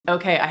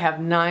Okay, I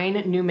have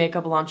 9 new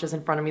makeup launches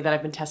in front of me that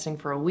I've been testing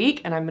for a week,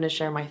 and I'm gonna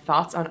share my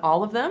thoughts on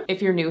all of them.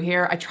 If you're new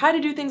here, I try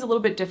to do things a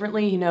little bit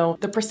differently. You know,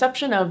 the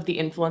perception of the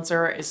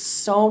influencer is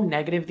so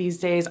negative these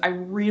days. I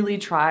really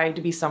try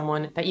to be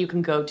someone that you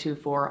can go to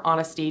for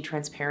honesty,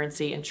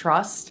 transparency, and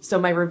trust. So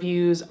my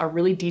reviews are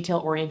really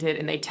detail-oriented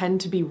and they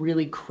tend to be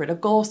really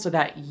critical so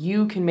that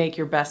you can make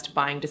your best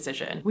buying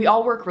decision. We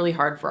all work really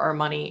hard for our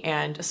money,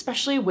 and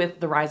especially with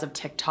the rise of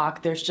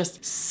TikTok, there's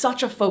just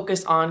such a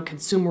focus on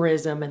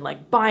consumerism and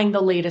like buying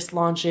the latest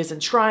launches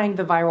and trying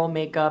the viral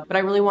makeup, but I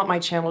really want my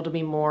channel to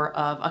be more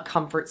of a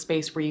comfort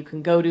space where you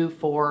can go to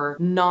for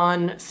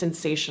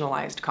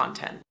non-sensationalized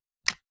content.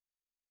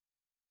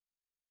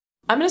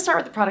 I'm gonna start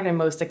with the product I'm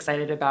most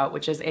excited about,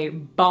 which is a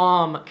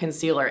bomb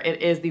concealer.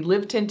 It is the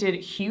Live Tinted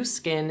Hue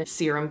Skin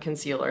Serum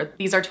Concealer.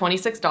 These are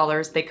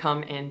 $26. They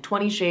come in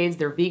 20 shades.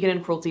 They're vegan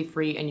and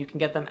cruelty-free, and you can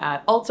get them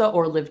at Ulta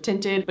or Live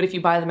Tinted. But if you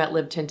buy them at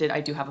Live Tinted,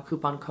 I do have a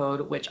coupon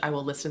code, which I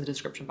will list in the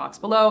description box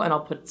below, and I'll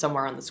put it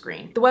somewhere on the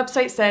screen. The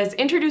website says,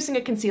 introducing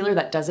a concealer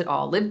that does it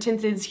all. Live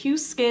Tinted's Hue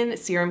Skin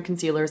Serum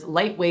Concealer's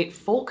lightweight,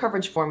 full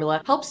coverage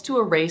formula helps to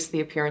erase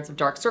the appearance of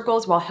dark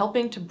circles while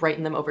helping to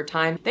brighten them over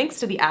time, thanks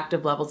to the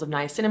active levels of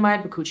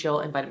niacinamide,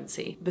 bakuchiol, and vitamin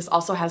C. This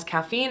also has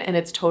caffeine and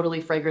it's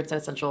totally fragrance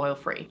and essential oil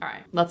free. All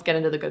right, let's get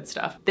into the good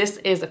stuff. This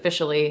is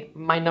officially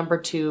my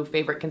 #2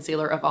 favorite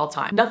concealer of all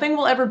time. Nothing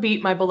will ever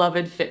beat my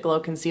beloved Fit Glow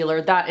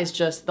concealer. That is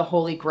just the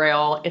holy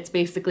grail. It's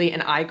basically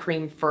an eye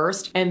cream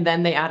first, and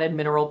then they added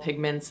mineral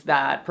pigments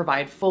that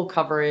provide full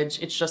coverage.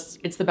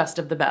 It's the best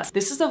of the best.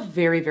 This is a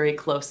very, very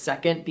close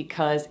second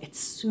because it's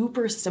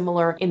super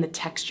similar in the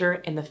texture,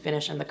 in the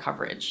finish, and the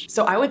coverage.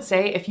 So I would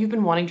say if you've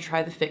been wanting to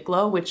try the Fit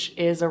Glow, which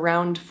is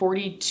around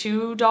 $42,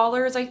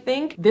 I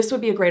think, this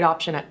would be a great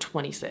option at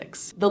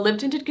 $26. The Live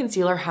Tinted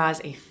concealer has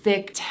a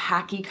thick,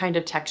 tacky kind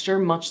of texture,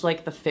 much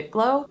like the Fit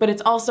Glow, but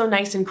it's also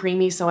nice and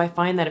creamy, so I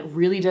find that it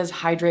really does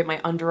hydrate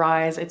my under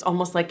eyes. It's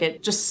almost like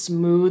it just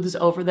smooths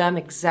over them,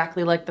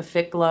 exactly like the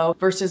Fit Glow,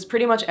 versus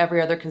pretty much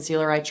every other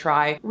concealer I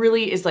try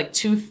really is like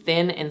too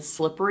thin and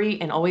slippery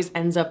and always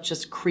ends up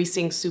just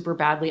creasing super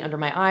badly under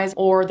my eyes,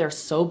 or they're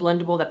so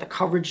blendable that the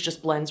coverage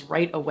just blends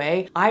right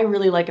away. I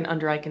really like an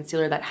under eye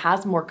concealer that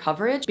has more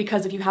coverage,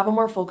 because if you have a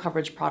more full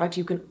coverage product,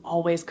 you can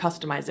always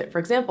customize it. For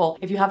example,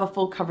 if you have a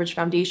full coverage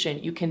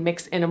foundation, you can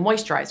mix in a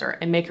moisturizer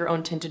and make your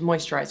own tinted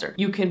moisturizer.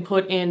 You can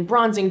put in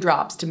bronzing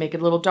drops to make it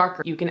a little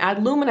darker. You can add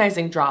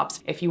luminizing drops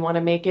if you want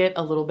to make it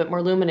a little bit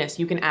more luminous.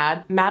 You can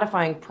add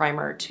mattifying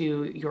primer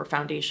to your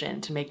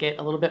foundation to make it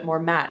a little bit more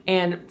matte.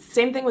 And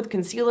same thing with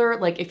concealer.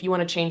 Like if you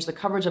want to change the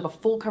coverage of a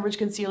full coverage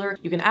concealer,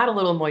 you can add a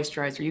little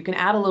moisturizer. You can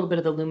add a little bit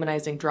of the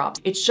luminizing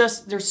drops. It's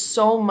just, there's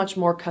so much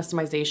more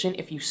customization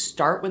if you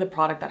start with a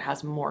product that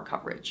has more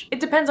coverage. It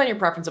depends on your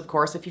preference, of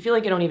course. If you feel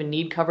like you don't even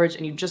need coverage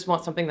and you just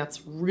want something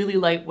that's really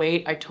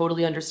lightweight, I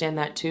totally understand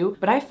that too.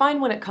 But I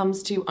find when it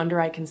comes to under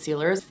eye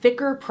concealers,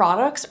 thicker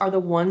products are the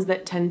ones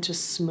that tend to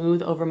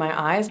smooth over my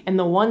eyes, and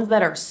the ones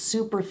that are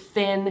super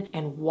thin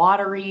and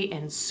watery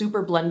and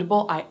super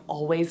blendable, I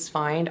always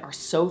find are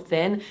so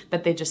thin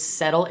that they just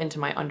settle into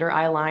my under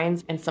eye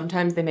lines, and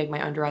sometimes they make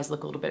my under eyes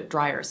look a little bit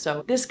drier.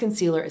 So this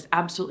concealer is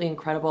absolutely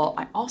incredible.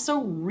 I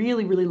also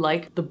really, really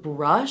like the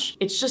brush.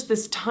 It's just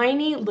this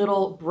tiny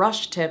little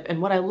brush tip,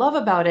 and what I love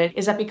about it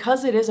is that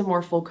because it is a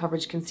more full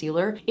coverage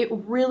concealer, it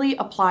really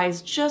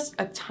applies just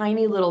a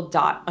tiny little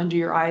dot under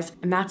your eyes,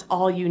 and that's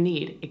all you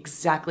need,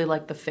 exactly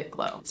like the Fit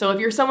Glow. So if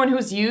you're someone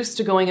who's used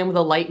to going in with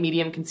a light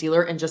medium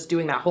concealer and just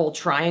doing that whole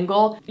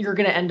triangle, you're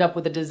gonna end up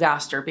with a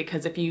disaster,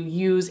 because if you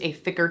use a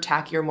thicker,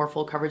 tackier, more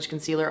full coverage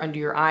concealer under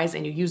your eyes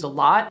and you use a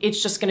lot,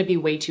 it's just gonna be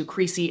way too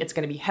creasy, it's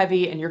gonna be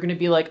heavy, and you're gonna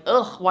be like,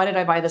 ugh, why did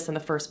I buy this in the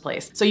first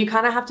place? So you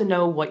kind of have to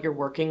know what you're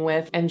working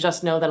with and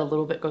just know that a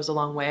little bit goes a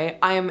long way.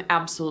 I am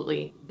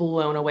absolutely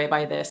blown away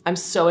by this. I'm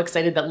so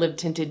excited that Live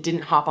Tinted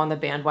didn't hop on the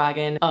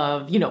bandwagon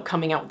of, you know,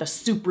 coming out with a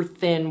super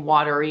thin,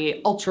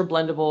 watery, ultra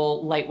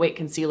blendable, lightweight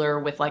concealer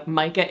with like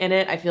mica in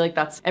it. I feel like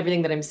that's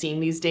everything that I'm seeing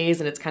these days,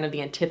 and it's kind of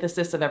the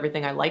antithesis of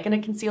everything I like in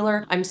a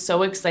concealer. I'm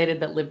so excited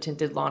that Live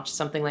Tinted launched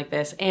something like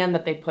this and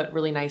that they put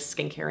really nice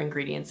skincare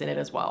ingredients in it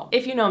as well.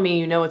 If you know me,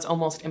 you know it's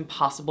almost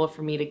impossible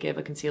for me to give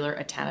a concealer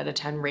a 10 out of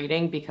 10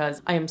 rating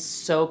because I am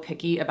so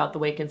picky about the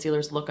way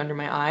concealers look under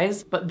my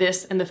eyes, but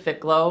this and the Fit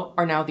Glow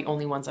are now the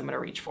only ones I'm gonna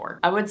reach for.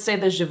 I would say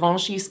the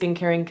Givenchy Skin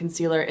Caring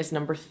Concealer is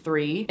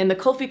 #3, and the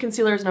Kulfi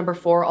Concealer is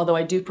 #4, although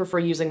I do prefer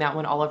using that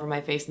one all over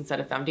my face instead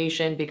of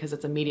foundation because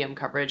it's a medium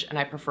coverage and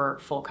I prefer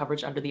full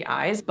coverage under the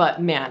eyes.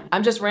 But man,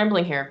 I'm just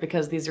rambling here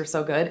because these are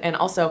so good. And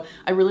also,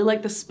 I really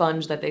like the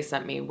sponge that they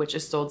sent me, which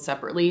is sold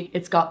separately.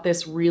 It's got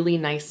this really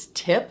nice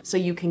tip, so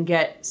you can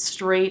get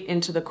straight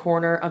into the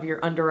corner of your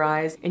under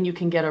eyes and you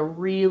can get a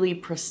really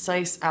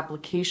precise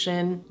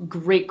application.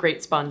 Great,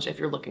 great sponge if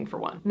you're looking for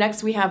one.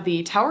 Next, we have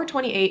the Tower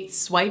 28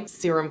 Swipe Wipe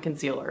Serum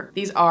Concealer.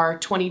 These are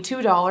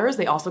 $22.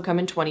 They also come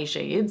in 20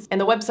 shades.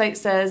 And the website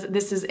says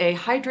this is a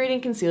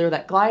hydrating concealer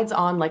that glides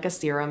on like a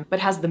serum,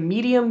 but has the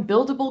medium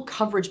buildable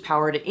coverage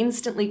power to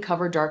instantly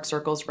cover dark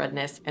circles,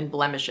 redness, and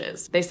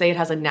blemishes. They say it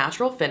has a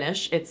natural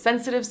finish, it's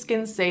sensitive,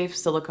 skin safe,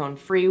 silicone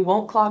free,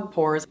 won't clog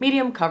pores,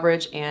 medium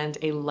coverage, and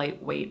a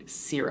lightweight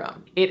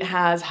serum. It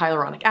has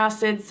hyaluronic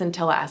acid,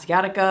 Centella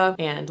asiatica,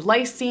 and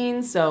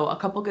lysine, so a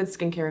couple good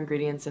skincare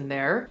ingredients in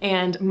there.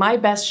 And my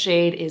best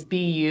shade is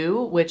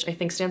BU, which I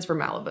think stands for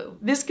Malibu.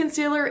 This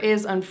concealer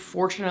is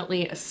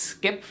unfortunately a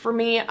skip for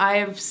me.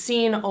 I've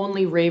seen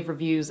only rave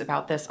reviews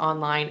about this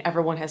online.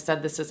 Everyone has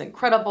said this is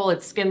incredible,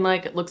 it's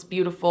skin-like, it looks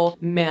beautiful.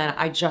 Man,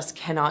 I just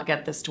cannot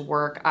get this to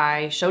work.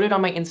 I showed it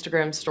on my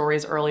Instagram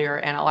stories earlier,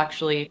 and I'll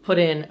actually put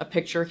in a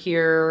picture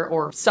here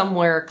or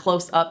somewhere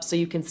close up so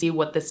you can see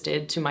what this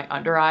did to my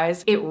under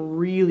eyes. It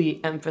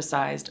really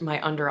emphasized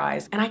my under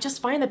eyes. And I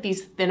just find that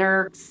these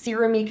thinner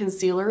serum-y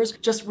concealers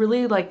just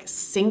really like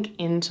sink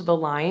into the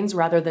lines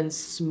rather than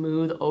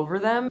smooth over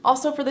them.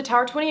 Also for the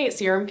Tower 28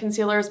 serum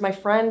concealers, my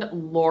friend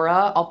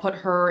Laura, I'll put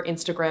her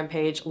Instagram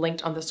page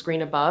linked on the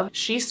screen above.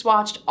 She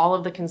swatched all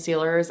of the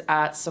concealers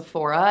at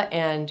Sephora,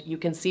 and you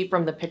can see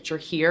from the picture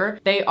here,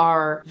 they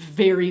are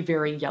very,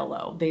 very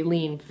yellow. They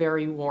lean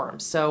very warm.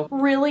 So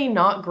really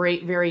not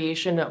great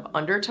variation of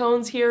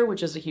undertones here,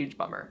 which is a huge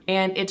bummer.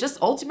 And it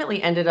just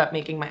ultimately ended up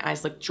making my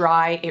eyes look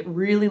dry. It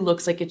really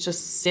looks like it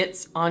just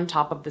sits on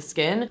top of the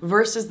skin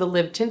versus the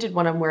Live Tinted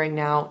one I'm wearing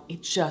now.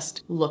 It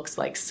just looks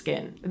like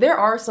skin. There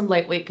are some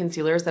lightweight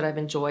concealers that I've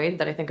enjoyed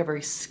that I think are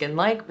very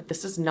skin-like, but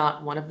this is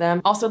not one of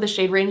them. Also, the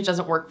shade range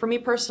doesn't work for me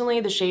personally.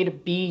 The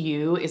shade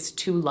BU is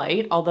too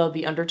light, although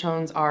the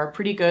undertones are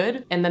pretty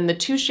good. And then the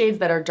two shades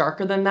that are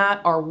darker than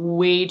that are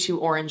way too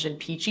orange and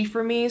peachy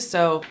for me.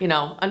 So, you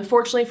know,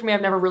 unfortunately for me,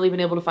 I've never really been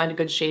able to find a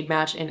good shade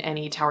match in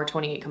any Tower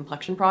 28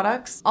 complexion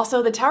products.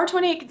 Also, the Tower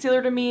 28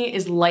 concealer to me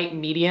is light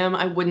medium.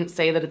 I wouldn't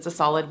say that it's a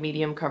solid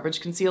medium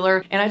coverage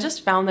concealer, and I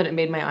just found that it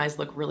made my eyes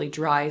look really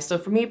dry. So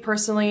for me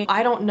personally,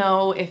 I don't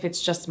know if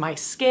it's just my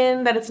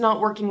skin that it's not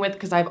working with,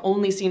 because I've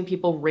only seen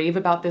people rave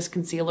about this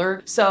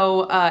concealer.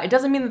 So it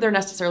doesn't mean that they're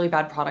necessarily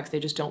bad products, they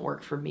just don't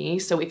work for me.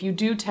 So if you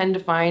do tend to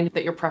find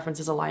that your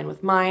preferences align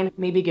with mine,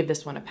 maybe give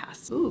this one a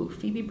pass. Ooh,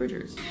 Phoebe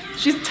Bridgers.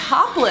 She's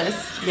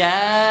topless.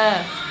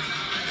 Yes.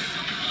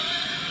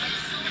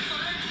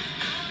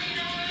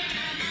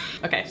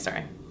 Okay,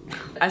 sorry.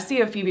 I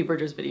see a Phoebe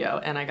Bridgers video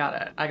and I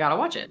gotta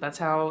watch it. That's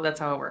how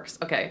it works.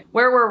 Okay,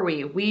 where were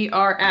we? We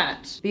are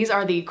at, these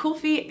are the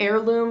Kulfi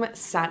Heirloom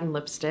Satin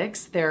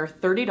Lipsticks. They're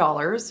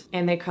 $30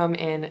 and they come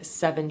in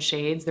 7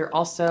 shades. They're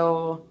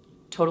also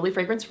totally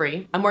fragrance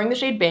free. I'm wearing the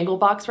shade Bangle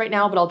Box right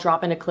now, but I'll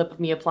drop in a clip of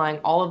me applying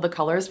all of the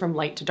colors from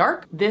light to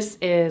dark. This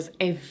is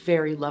a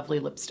very lovely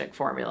lipstick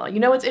formula. You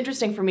know, it's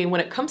interesting for me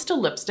when it comes to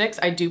lipsticks,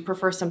 I do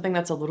prefer something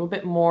that's a little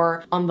bit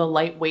more on the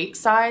lightweight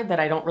side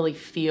that I don't really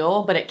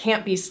feel, but it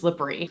can't be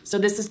slippery. So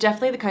this is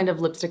definitely the kind of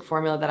lipstick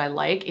formula that I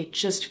like. It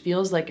just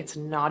feels like it's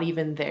not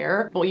even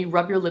there. But when you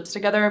rub your lips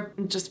together,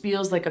 it just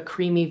feels like a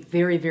creamy,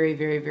 very, very,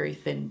 very, very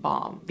thin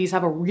balm. These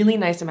have a really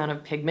nice amount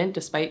of pigment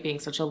despite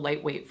being such a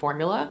lightweight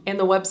formula. And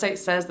the website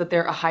says that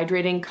they're a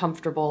hydrating,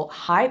 comfortable,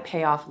 high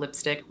payoff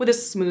lipstick with a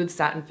smooth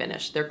satin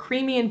finish. They're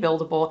creamy and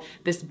buildable.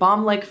 This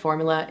balm-like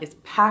formula is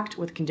packed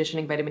with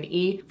conditioning vitamin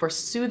E for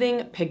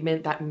soothing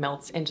pigment that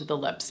melts into the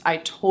lips. I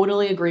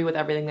totally agree with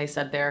everything they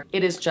said there.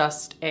 It is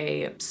just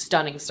a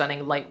stunning,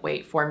 stunning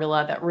lightweight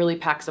formula that really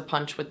packs a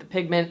punch with the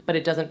pigment, but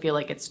it doesn't feel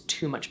like it's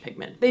too much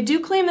pigment. They do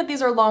claim that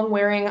these are long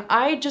wearing.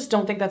 I just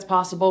don't think that's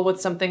possible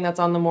with something that's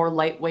on the more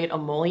lightweight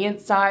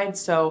emollient side.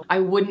 So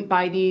I wouldn't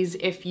buy these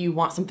if you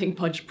want something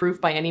punch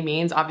proof by any means.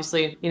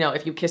 Obviously, you know,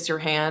 if you kiss your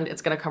hand,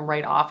 it's gonna come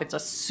right off. It's a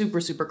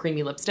super, super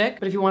creamy lipstick.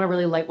 But if you want a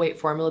really lightweight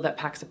formula that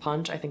packs a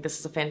punch, I think this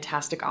is a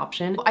fantastic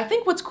option. I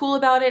think what's cool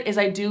about it is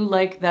I do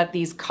like that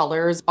these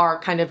colors are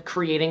kind of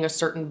creating a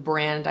certain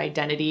brand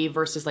identity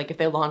versus like if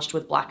they launched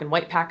with black and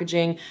white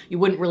packaging, you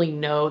wouldn't really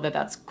know that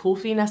that's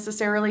Kulfi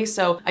necessarily.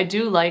 So I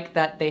do like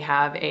that they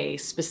have a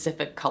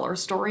specific color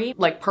story,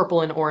 like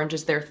purple and orange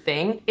is their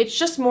thing. It's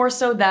just more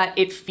so that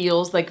it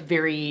feels like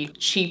very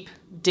cheap,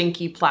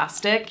 dinky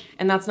plastic,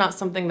 and that's not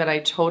something that I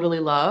totally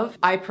love.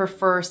 I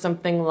prefer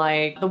something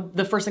like,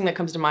 the first thing that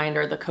comes to mind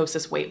are the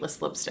Kosas weightless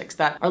lipsticks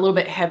that are a little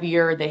bit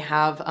heavier. They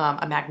have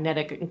a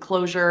magnetic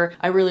enclosure.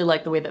 I really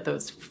like the way that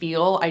those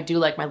feel. I do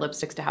like my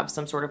lipsticks to have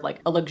some sort of like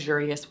a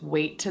luxurious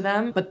weight to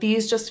them, but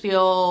these just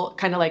feel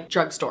kind of like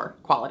drugstore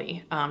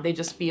quality. They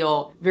just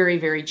feel very,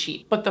 very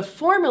cheap, but the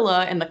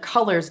formula and the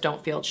colors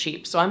don't feel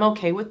cheap, so I'm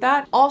okay with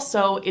that.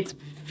 Also, it's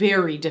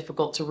very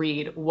difficult to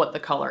read what the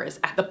color is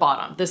at the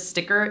bottom. This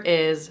sticker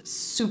is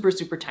super,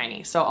 super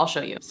tiny, so I'll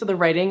show you. So the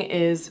writing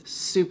is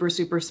super,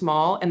 super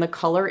small and the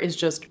color is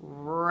just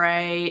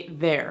right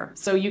there.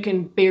 So you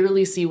can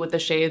barely see what the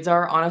shades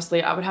are.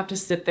 Honestly, I would have to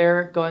sit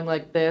there going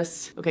like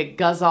this. Okay,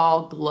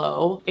 Ghazal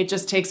Glow. It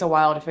just takes a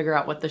while to figure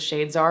out what the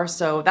shades are.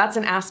 So that's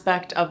an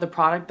aspect of the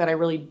product that I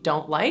really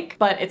don't like,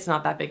 but it's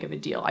not that big of a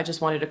deal. I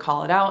just wanted to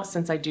call it out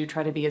since I do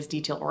try to be as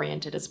detail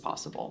oriented as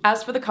possible.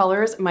 As for the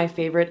colors, my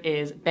favorite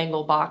is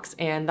Bengal Box,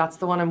 and that's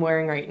the one I'm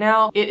wearing right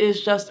now. It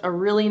is just a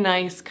really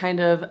nice kind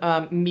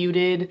of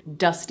muted,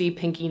 dusty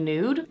pinky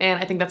nude, and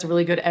I think that's a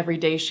really good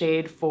everyday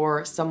shade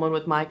for someone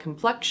with my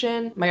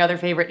complexion. My other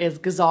favorite is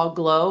Ghazal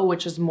Glow,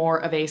 which is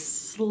more of a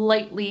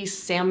slightly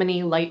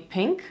salmony light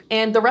pink,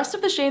 and the rest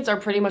of the shades are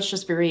pretty much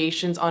just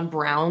variations on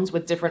browns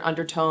with different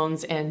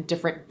undertones and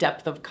different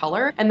depth of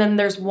color. And then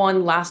there's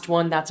one last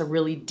one that's a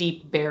really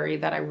deep berry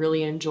that I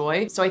really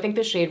enjoy. So I think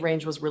the shade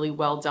range was really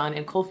well done,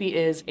 and Kulfi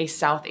is a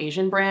South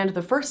Asian brand,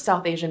 the first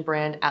South Asian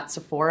brand at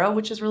Sephora,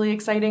 which is really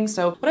exciting.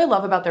 So what I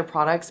love about their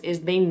products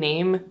is they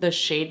name the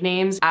shade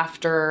names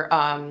after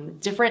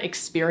different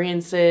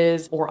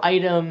experiences or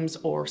items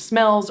or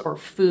smells or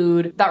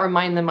food that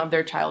remind them of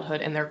their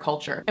childhood and their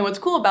culture. And what's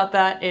cool about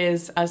that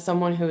is, as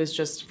someone who is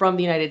just from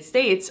the United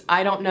States,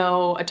 I don't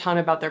know a ton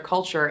about their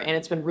culture, and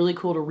it's been really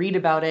cool to read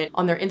about it.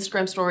 On their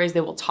Instagram stories,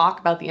 they will talk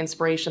about the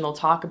inspiration, they'll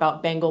talk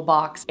about Bengal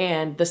Box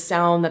and the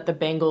sound that the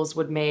bangles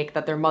would make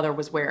that their mother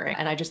was wearing.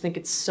 And I just think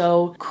it's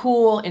so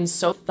cool and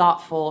so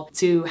thoughtful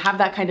to have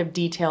that kind of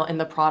detail in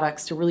the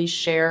products to really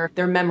share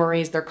their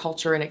memories, their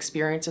culture, and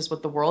experiences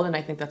with the world, and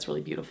I think that's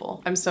really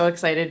beautiful. I'm so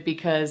excited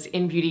because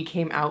InBeauty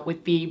came out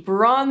with the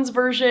bronze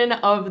version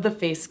of the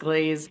face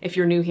glaze. If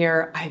you're new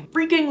here, I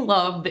freaking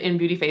love the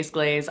InBeauty face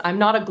glaze. I'm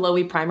not a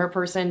glowy primer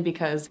person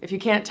because if you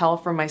can't tell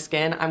from my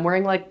skin, I'm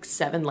wearing like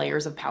 7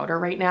 layers of powder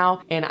right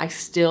now, and I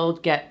still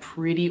get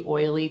pretty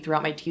oily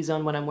throughout my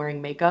T-zone when I'm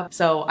wearing makeup.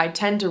 So I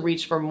tend to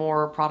reach for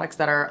more products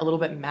that are a little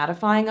bit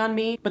mattifying on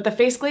me, but the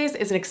face glaze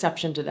is an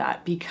exception to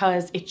that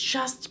because it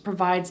just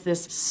provides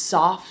this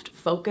soft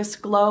focus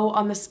glow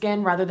on the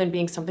skin rather than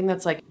being something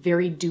that's like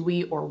very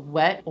dewy or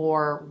wet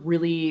or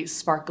really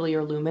sparkly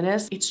or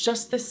luminous. It's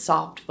just this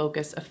soft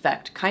focus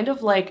effect, kind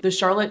of like the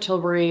Charlotte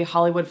Tilbury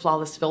Hollywood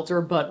Flawless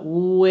Filter, but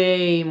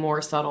way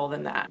more subtle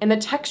than that. And the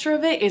texture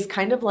of it is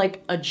kind of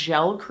like a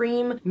gel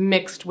cream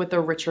mixed with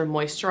a richer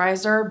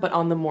moisturizer, but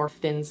on the more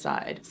thin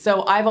side.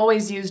 So I've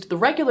always used the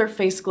regular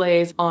face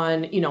glaze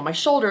on, you know, my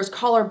shoulders,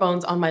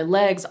 collarbones, on my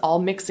legs. I'll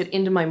mix it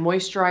into my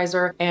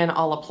moisturizer and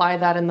I'll apply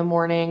that in the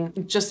morning.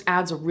 It just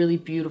adds a really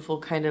beautiful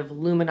kind of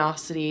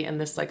luminosity and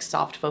this like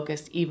soft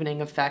focused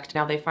evening effect.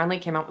 Now they finally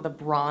came out with a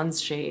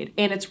bronze shade,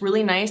 and it's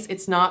really nice.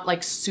 It's not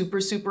like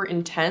super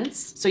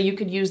intense. So you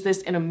could use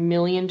this in a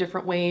million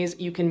different ways.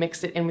 You can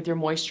mix it in with your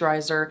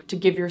moisturizer to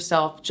give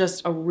yourself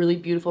just a really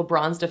beautiful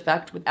bronzed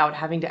effect without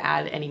having to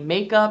add any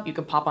makeup. You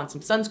can pop on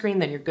some sunscreen,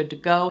 then you're good to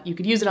go. You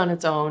could use it on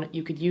its own.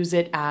 You could use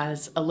it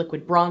as a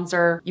liquid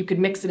bronzer. You could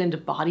mix it into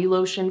body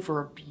lotion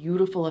for a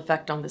beautiful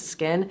effect on the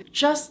skin.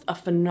 Just a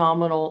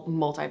phenomenal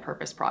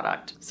multi-purpose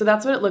product. So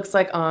that's what it looks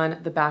like on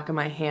the back of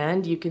my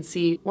hand. You can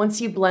see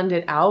once you blend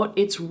it out,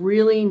 it's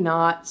really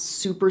not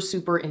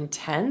super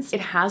intense. It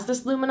has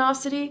this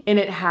luminosity and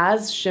it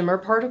has shimmer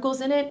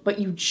particles in it, but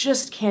you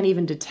just can't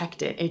even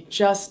detect it. It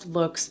just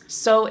looks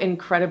so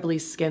incredibly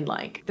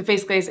skin-like. The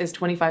face glaze is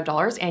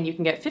 $25 and you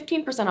can get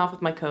 15% off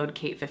with my code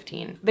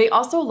KATE15. They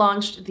also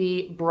launched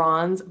the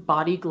Bronze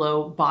Body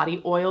Glow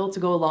Body Oil to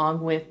go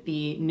along with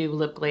the new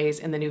lip glaze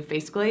and the new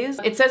face glaze.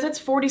 It says it's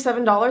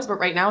 $47, but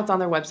right now it's on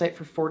their website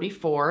for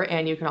 $44,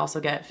 and you can also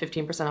get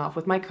 15% off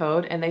with my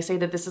code. And they say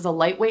that this is a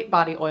lightweight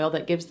body oil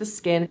that gives the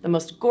skin the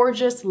most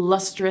gorgeous,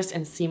 lustrous,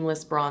 and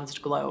seamless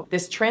bronzed glow.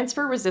 This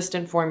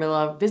transfer-resistant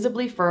formula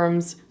visibly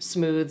firms,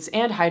 smooths,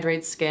 and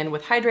hydrates skin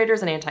with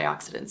hydrators and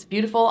antioxidants.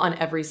 Beautiful on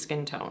every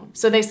skin tone.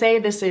 So they say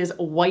this is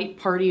white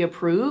party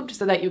approved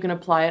so that you can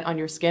apply it on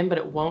your skin, but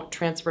it won't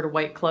transfer to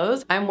white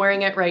clothes. I'm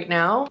wearing it right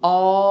now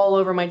all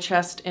over my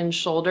chest and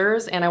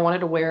shoulders, and I wanted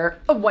to wear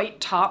a white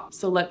top.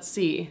 So let's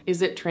see,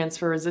 is it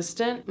transfer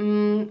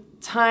resistant?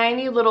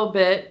 Tiny little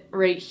bit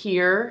right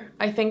here,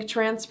 I think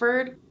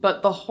transferred,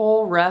 but the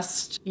whole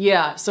rest,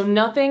 yeah. So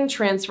nothing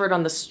transferred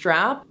on the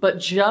strap, but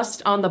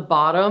just on the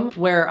bottom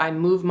where I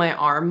move my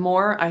arm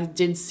more, I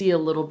did see a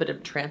little bit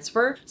of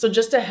transfer. So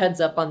just a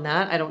heads up on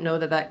that. I don't know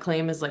that that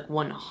claim is like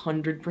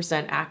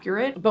 100%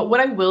 accurate, but what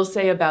I will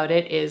say about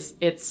it is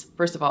it's,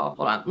 first of all,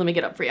 hold on, let me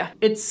get up for you.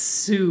 It's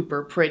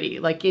super pretty.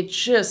 Like it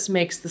just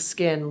makes the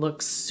skin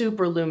look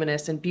super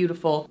luminous and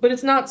beautiful, but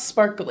it's not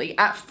sparkly.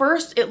 At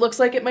first, it looks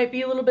like it might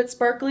be a little bit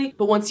sparkly,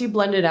 but once you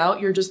blend it out,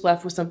 you're just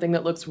left with something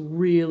that looks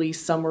really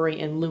summery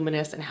and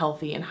luminous and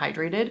healthy and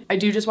hydrated. I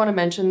do just want to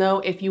mention though,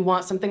 if you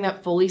want something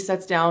that fully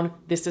sets down,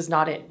 this is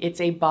not it. It's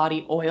a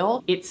body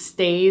oil. It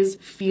stays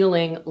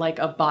feeling like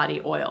a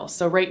body oil.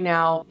 So right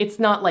now, it's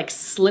not like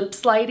slip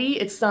slidey.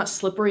 It's not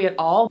slippery at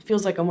all. It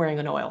feels like I'm wearing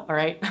an oil, all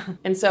right?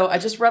 And so I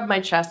just rubbed my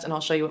chest and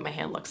I'll show you what my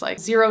hand looks like.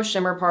 Zero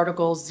shimmer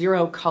particles,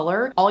 zero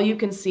color. All you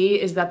can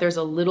see is that there's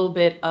a little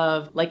bit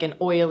of like an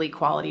oily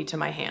quality to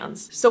my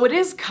hands. So it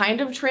is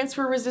kind of transparent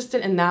transfer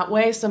resistant in that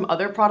way. Some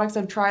other products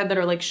I've tried that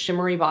are like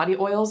shimmery body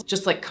oils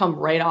just like come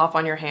right off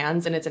on your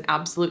hands and it's an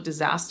absolute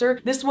disaster.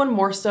 This one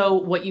more so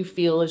what you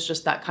feel is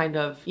just that kind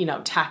of, you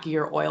know,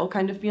 tackier oil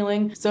kind of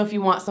feeling. So if you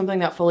want something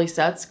that fully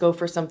sets, go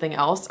for something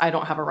else. I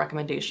don't have a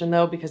recommendation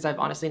though, because I've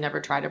honestly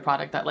never tried a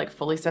product that like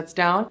fully sets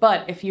down.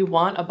 But if you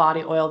want a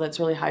body oil that's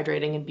really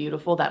hydrating and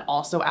beautiful that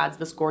also adds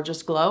this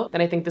gorgeous glow,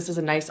 then I think this is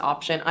a nice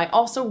option. I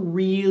also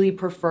really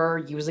prefer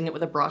using it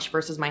with a brush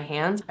versus my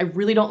hands. I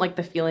really don't like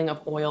the feeling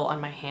of oil on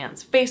my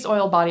hands. Face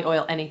oil, body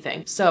oil,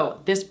 anything.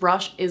 So this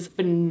brush is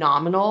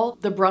phenomenal.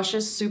 The brush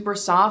is super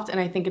soft and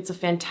I think it's a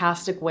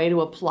fantastic way to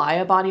apply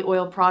a body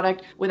oil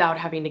product without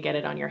having to get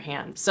it on your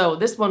hand. So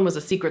this one was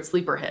a secret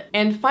sleeper hit.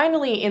 And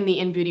finally in the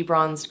InBeauty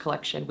Bronzed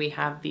collection, we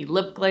have the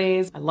lip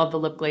glaze. I love the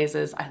lip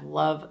glazes. I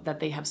love that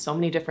they have so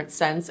many different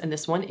scents and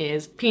this one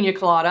is Pina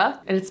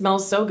Colada and it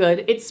smells so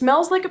good. It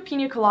smells like a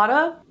pina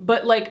colada,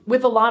 but like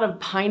with a lot of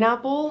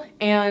pineapple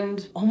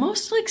and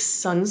almost like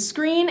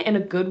sunscreen in a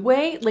good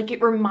way. Like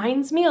it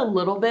reminds me a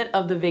little bit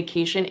of the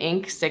Vacation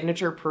Ink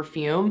signature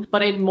perfume,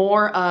 but in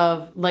more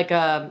of like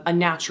a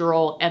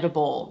natural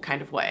edible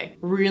kind of way.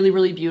 Really,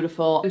 really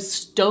beautiful. I'm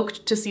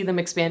stoked to see them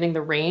expanding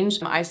the range.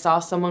 I saw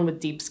someone with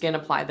deep skin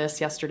apply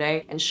this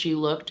yesterday and she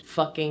looked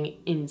fucking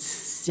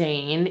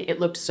insane. It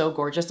looked so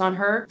gorgeous on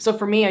her. So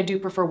for me, I do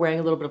prefer wearing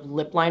a little bit of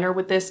lip liner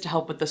with this to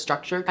help with the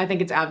structure. I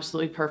think it's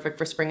absolutely perfect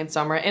for spring and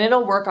summer and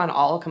it'll work on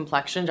all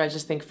complexions. I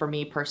just think for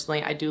me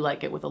personally, I do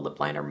like it with a lip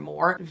liner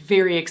more.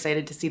 Very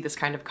excited to see this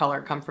kind of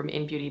color come from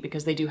InBeauty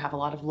because they do have a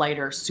lot of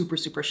lighter, super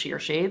sheer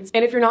shades.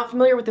 And if you're not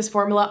familiar with this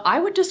formula, I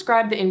would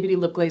describe the InBeauty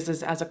lip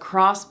glazes as a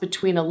cross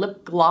between a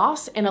lip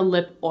gloss and a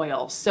lip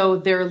oil. So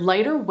they're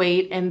lighter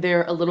weight and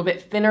they're a little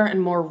bit thinner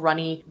and more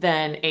runny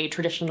than a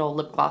traditional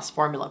lip gloss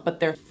formula, but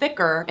they're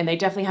thicker and they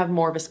definitely have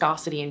more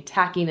viscosity and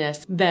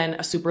tackiness than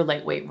a super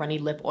lightweight runny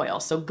lip oil.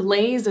 So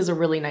glaze is a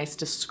really nice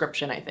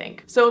description, I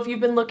think. So if you've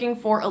been looking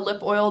for a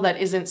lip oil that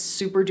isn't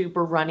super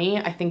duper runny,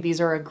 I think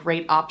these are a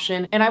great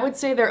option. And I would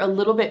say they're a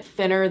little bit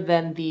thinner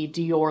than the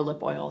Dior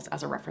lip oils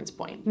as a reference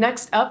point.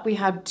 Next up, we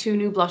have two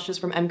new blushes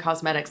from M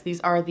Cosmetics.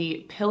 These are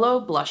the Pillow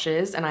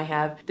blushes and I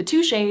have the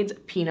two shades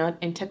Peanut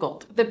and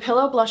Tickled. The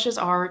Pillow blushes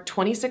are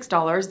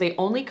 $26. They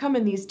only come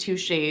in these two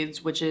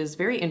shades, which is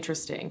very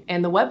interesting.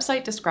 And the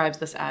website describes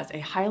this as a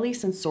highly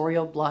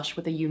sensorial blush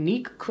with a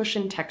unique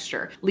cushion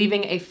texture,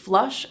 leaving a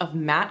flush of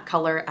matte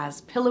color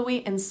as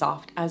pillowy and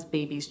soft as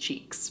baby's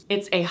cheeks.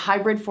 It's a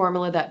hybrid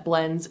formula that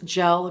blends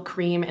gel,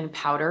 cream, and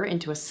powder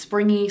into a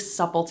springy,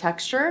 supple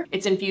texture.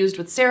 It's infused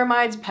with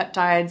ceramides,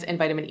 peptides, and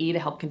vitamin E to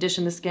help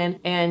condition the skin,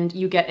 and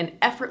you get an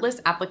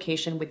effortless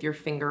application with your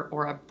finger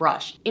or a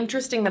brush.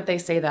 Interesting that they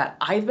say that.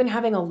 I've been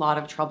having a lot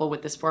of trouble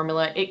with this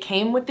formula. It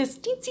came with this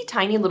teensy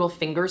tiny little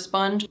finger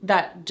sponge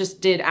that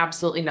just did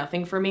absolutely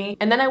nothing for me.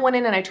 And then I went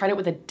in and I tried it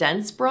with a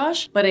dense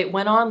brush, but it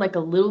went on like a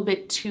little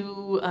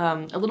too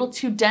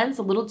dense,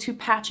 a little too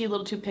patchy, a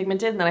little too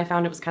pigmented, and then I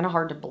found it was kind of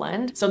hard to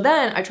blend. So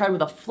then I tried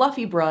with a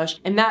fluffy brush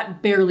and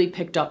that barely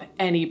picked up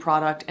any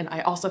product, and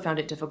I also found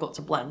it difficult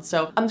to blend.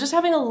 So I'm just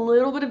having a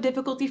little bit of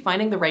difficulty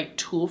finding the right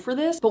tool for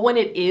this, but when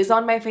it is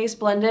on my face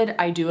blended,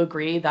 I do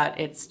agree that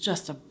it's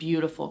just a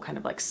beautiful kind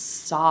of like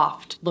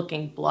soft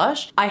looking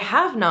blush. I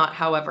have not,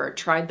 however,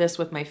 tried this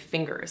with my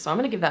fingers, so I'm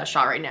gonna give that a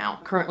shot right now.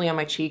 Currently on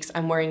my cheeks,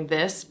 I'm wearing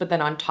this, but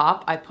then on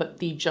top, I put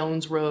the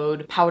Jones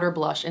Road powder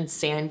blush in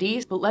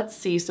Sandy. But let's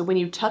see, so when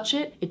you touch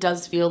it, it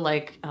does feel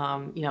like,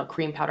 you know,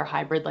 cream powder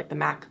hybrid like the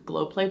MAC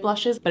Glow Play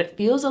blushes, but it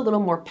feels a little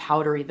more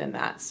powdery than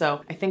that.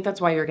 So I think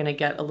that's why you're gonna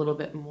get a little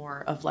bit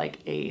more of like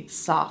a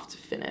soft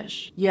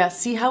finish. Yeah,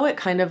 see how it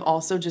kind of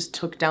also just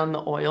took down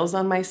the oils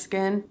on my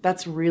skin?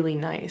 That's really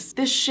nice.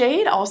 This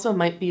shade also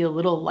might be a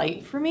little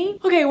light for me.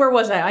 Okay, where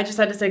was I? I just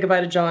had to say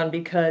goodbye to John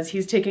because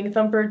he's taking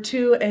Thumper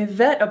to a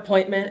vet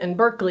appointment in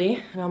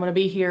Berkeley, and I'm gonna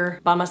be here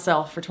by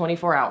myself for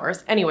 24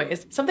 hours.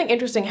 Anyways, something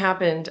interesting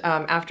happened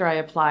after I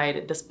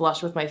applied this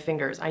blush with my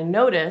fingers. I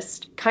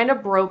noticed kind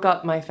of broke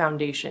up my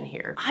foundation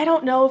here. I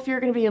don't know if you're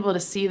gonna be able to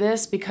see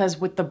this because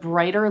with the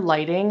brighter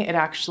lighting, it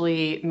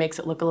actually makes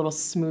it look a little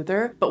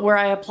smoother. But where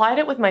I applied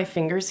it with my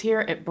fingers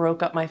here, it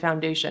broke up my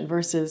foundation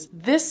versus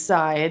this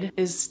side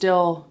is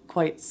still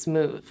quite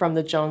smooth from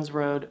the Jones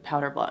Road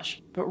powder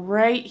blush. But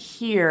right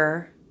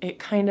here, it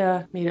kind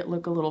of made it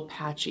look a little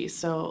patchy.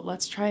 So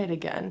let's try it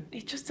again.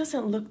 It just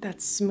doesn't look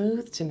that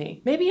smooth to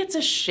me. Maybe it's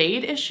a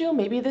shade issue.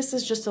 Maybe this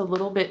is just a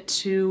little bit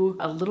too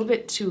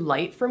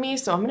light for me.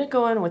 So I'm gonna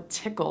go in with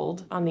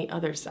Tickled on the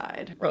other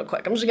side. Real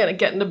quick, I'm just gonna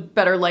get into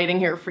better lighting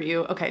here for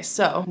you. Okay,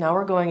 so now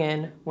we're going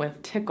in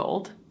with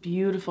Tickled.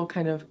 Beautiful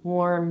kind of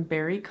warm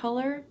berry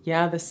color.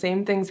 Yeah, the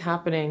same thing's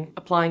happening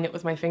applying it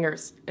with my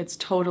fingers. It's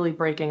totally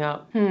breaking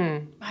up.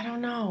 I don't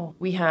know.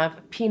 We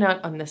have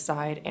Peanut on this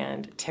side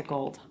and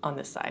Tickled on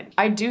this side.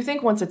 I do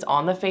think once it's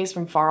on the face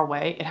from far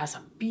away, it has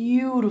a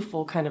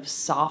beautiful kind of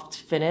soft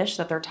finish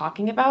that they're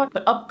talking about,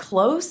 but up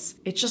close,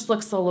 it just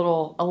looks a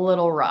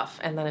little rough,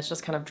 and then it's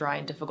just kind of dry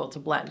and difficult to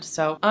blend.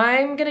 So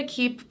I'm gonna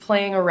keep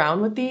playing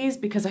around with these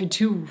because I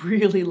do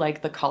really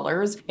like the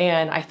colors,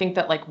 and I think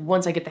that like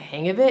once I get the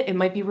hang of it, it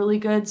might be really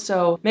good.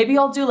 So maybe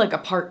I'll do like a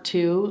part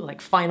 2,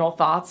 like final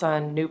thoughts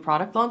on new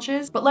product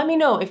launches. But let me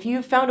know if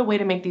you've found a way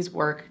to make these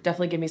work.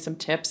 Definitely give me some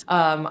tips.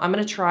 I'm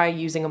gonna try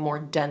using a more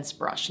dense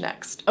brush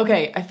next.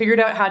 Okay, I figured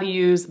out how to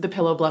use the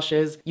Pillow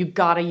blushes. You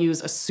gotta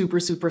use a super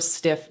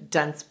stiff,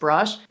 dense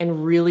brush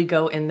and really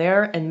go in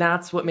there, and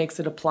that's what makes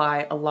it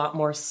apply a lot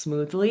more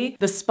smoothly.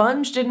 The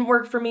sponge didn't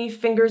work for me,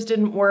 fingers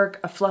didn't work,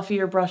 a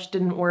fluffier brush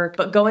didn't work,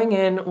 but going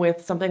in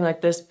with something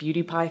like this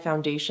Beauty Pie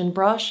foundation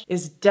brush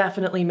is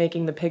definitely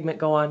making the pigment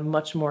go on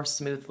much more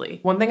smoothly.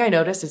 One thing I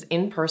noticed is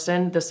in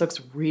person, this looks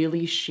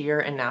really sheer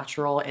and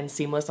natural and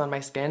seamless on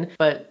my skin,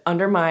 but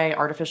under my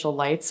artificial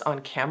lights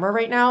on camera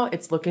right now,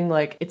 it's looking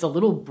like it's a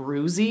little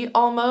bruisey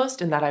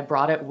almost, and that I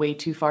brought it way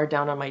too far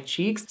down on my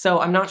cheeks. So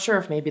I'm not sure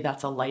if maybe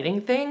that's a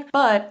lighting thing,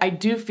 but I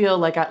do feel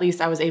like at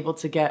least I was able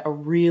to get a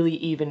really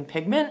even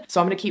pigment.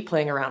 So I'm gonna keep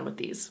playing around with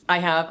these. I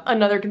have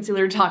another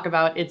concealer to talk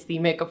about. It's the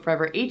Makeup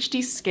Forever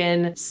HD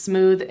Skin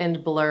Smooth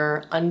and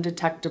Blur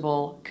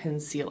Undetectable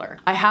Concealer.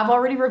 I have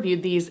already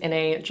reviewed these in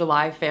a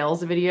July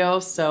fails video,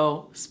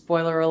 so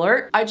spoiler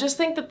alert. I just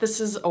think that this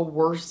is a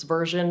worse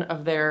version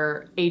of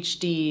their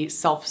HD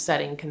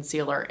self-setting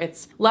concealer.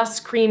 It's less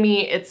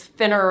creamy, it's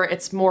thinner,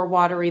 it's more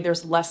watery,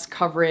 there's less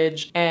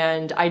coverage,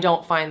 and I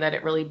don't find that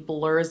it really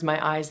blurs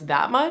my eyes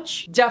that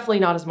much. Definitely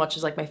not as much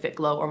as like my Fit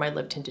Glow or my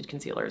lip tinted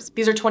concealers.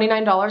 These are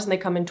 $29 and they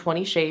come in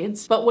 20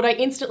 shades, but what I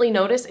instantly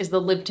notice is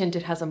the lip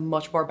tinted has a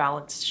much more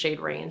balanced shade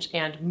range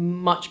and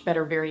much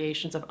better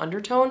variations of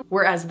undertone,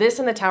 whereas this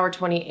in the Tower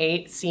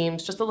 28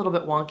 seems just a little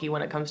bit wonky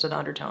when it comes to the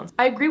undertones.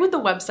 I agree with the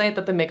website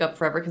that the Makeup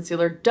Forever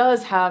concealer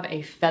does have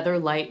a feather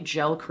light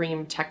gel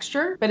cream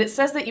texture, but it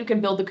says that you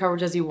can build the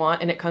coverage as you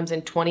want and it comes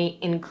in 20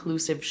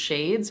 inclusive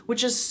shades,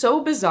 which is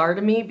so bizarre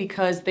to me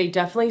because they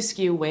definitely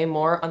skew way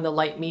more on the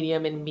light,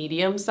 medium, and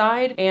medium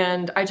side,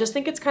 and I just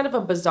think it's kind of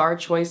a bizarre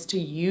choice to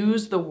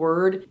use the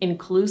word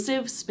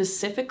inclusive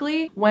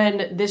specifically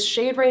when this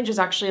shade range is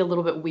actually a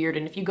little bit weird.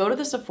 And if you go to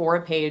the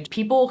Sephora page,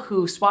 people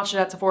who swatched it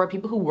at Sephora,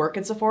 people who work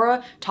at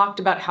Sephora, talked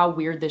about how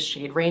weird this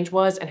shade range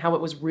was and how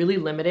it was really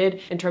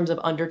limited in terms of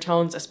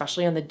undertones,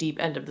 especially on the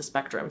deep end of the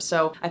spectrum.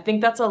 So I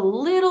think that's a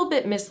little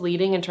bit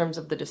misleading in terms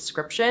of the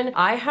description.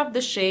 I have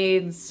the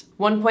shades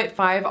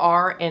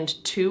 1.5R and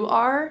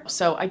 2R,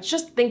 so I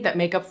just think that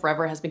Makeup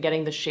Forever has been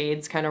getting the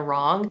shades kind of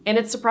wrong, and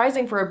it's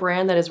surprising for a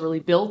brand that has really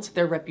built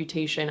their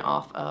reputation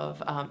off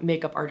of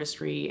makeup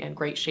artistry and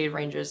great shade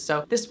ranges.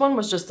 So this one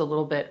was just a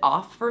little bit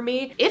off for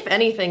me. If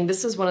anything,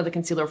 this is one of the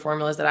concealer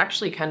formulas that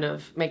actually kind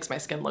of makes my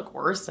skin look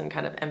worse and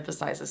kind of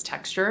emphasizes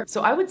texture.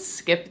 So I would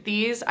skip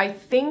these. I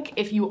think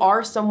if you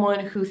are someone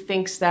who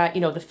thinks that,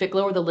 you know, the Fit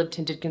Glow or the lip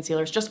tinted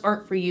concealers just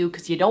aren't for you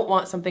because you don't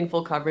want something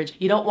full coverage,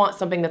 you don't want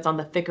something that's on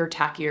the thicker,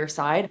 tackier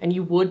side, and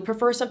you would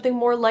prefer something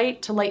more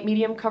light to light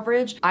medium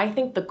coverage, I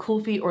think the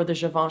Kulfi or the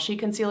Givenchy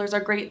concealers are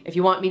great. If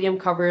you want medium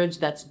coverage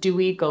that's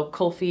dewy, go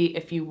Kulfi.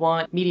 If you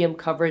want medium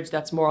coverage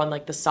that's more on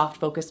like the soft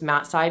focus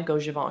matte side, go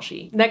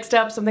Givenchy. Next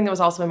up, something that was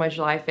also in my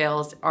July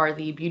fails are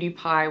the Beauty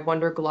Pie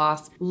Wonder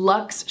Gloss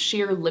Luxe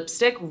Sheer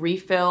Lipstick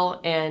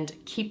Refill and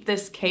Keep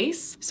This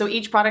Case. So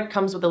each product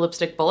comes with a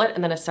lipstick bullet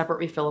and then a separate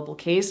refillable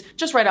case.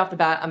 Just right off the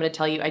bat, I'm gonna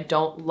tell you I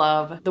don't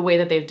love the way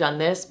that they've done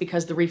this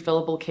because the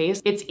refillable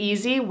case, it's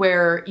easy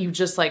where you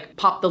just like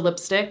pop the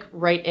lipstick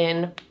right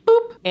in,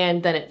 boop,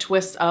 and then it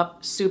twists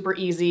up, super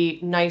easy,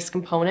 nice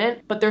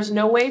component, but there's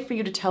no way for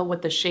you to tell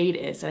what the shade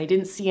is. And I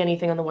didn't see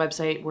anything on the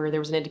website where there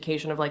was an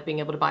indication of like being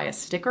able to buy a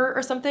sticker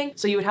or something.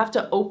 So you would have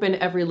to open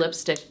every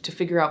lipstick to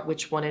figure out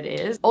which one it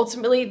is.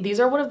 Ultimately, these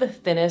are one of the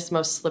thinnest,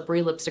 most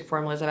slippery lipstick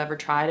formulas I've ever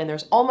tried, and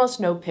there's almost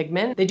no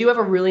pigment. They do have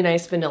a really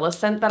nice vanilla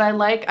scent that I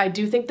like. I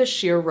do think the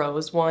Sheer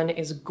Rose one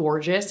is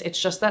gorgeous.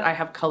 It's just that I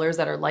have colors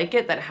that are like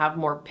it that have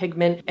more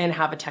pigment and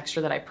have a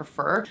texture that I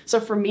prefer. So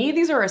for me,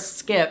 these are a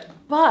skip,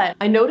 but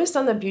I noticed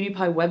on the Beauty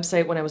Pie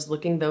website when I was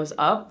looking those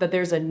up that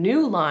there's a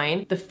new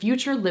line, the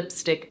Future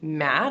Lipstick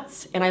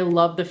Mattes, and I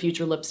love the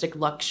Future Lipstick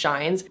Luxe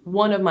Shines,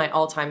 one of my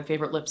all-time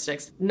favorite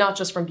lipsticks, not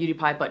just from Beauty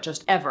Pie, but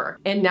just ever.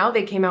 And now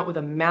they came out with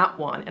a matte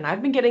one, and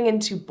I've been getting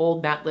into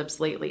bold matte lips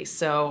lately,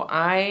 so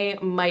I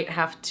might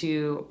have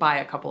to buy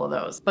a couple of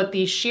those. But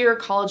the sheer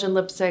collagen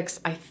lipsticks,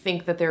 I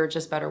think that there are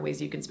just better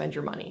ways you can spend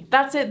your money.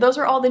 That's it. Those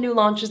are all the new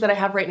launches that I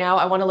have right now.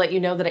 I want to let you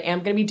know that I am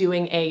going to be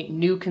doing a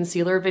new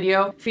concealer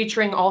video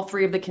featuring all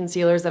 3 of the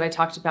concealers that I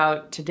talked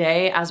about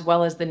today, as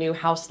well as the new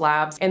Haus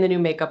Labs and the new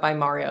Makeup by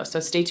Mario. So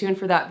stay tuned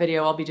for that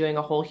video. I'll be doing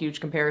a whole huge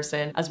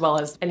comparison, as well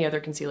as any other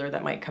concealer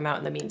that might come out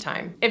in the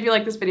meantime. If you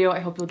like this video, I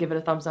hope you'll give it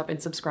a thumbs up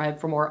and subscribe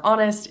for more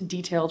honest,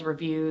 detailed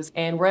reviews.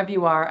 And wherever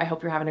you are, I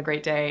hope you're having a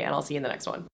great day, and I'll see you in the next one.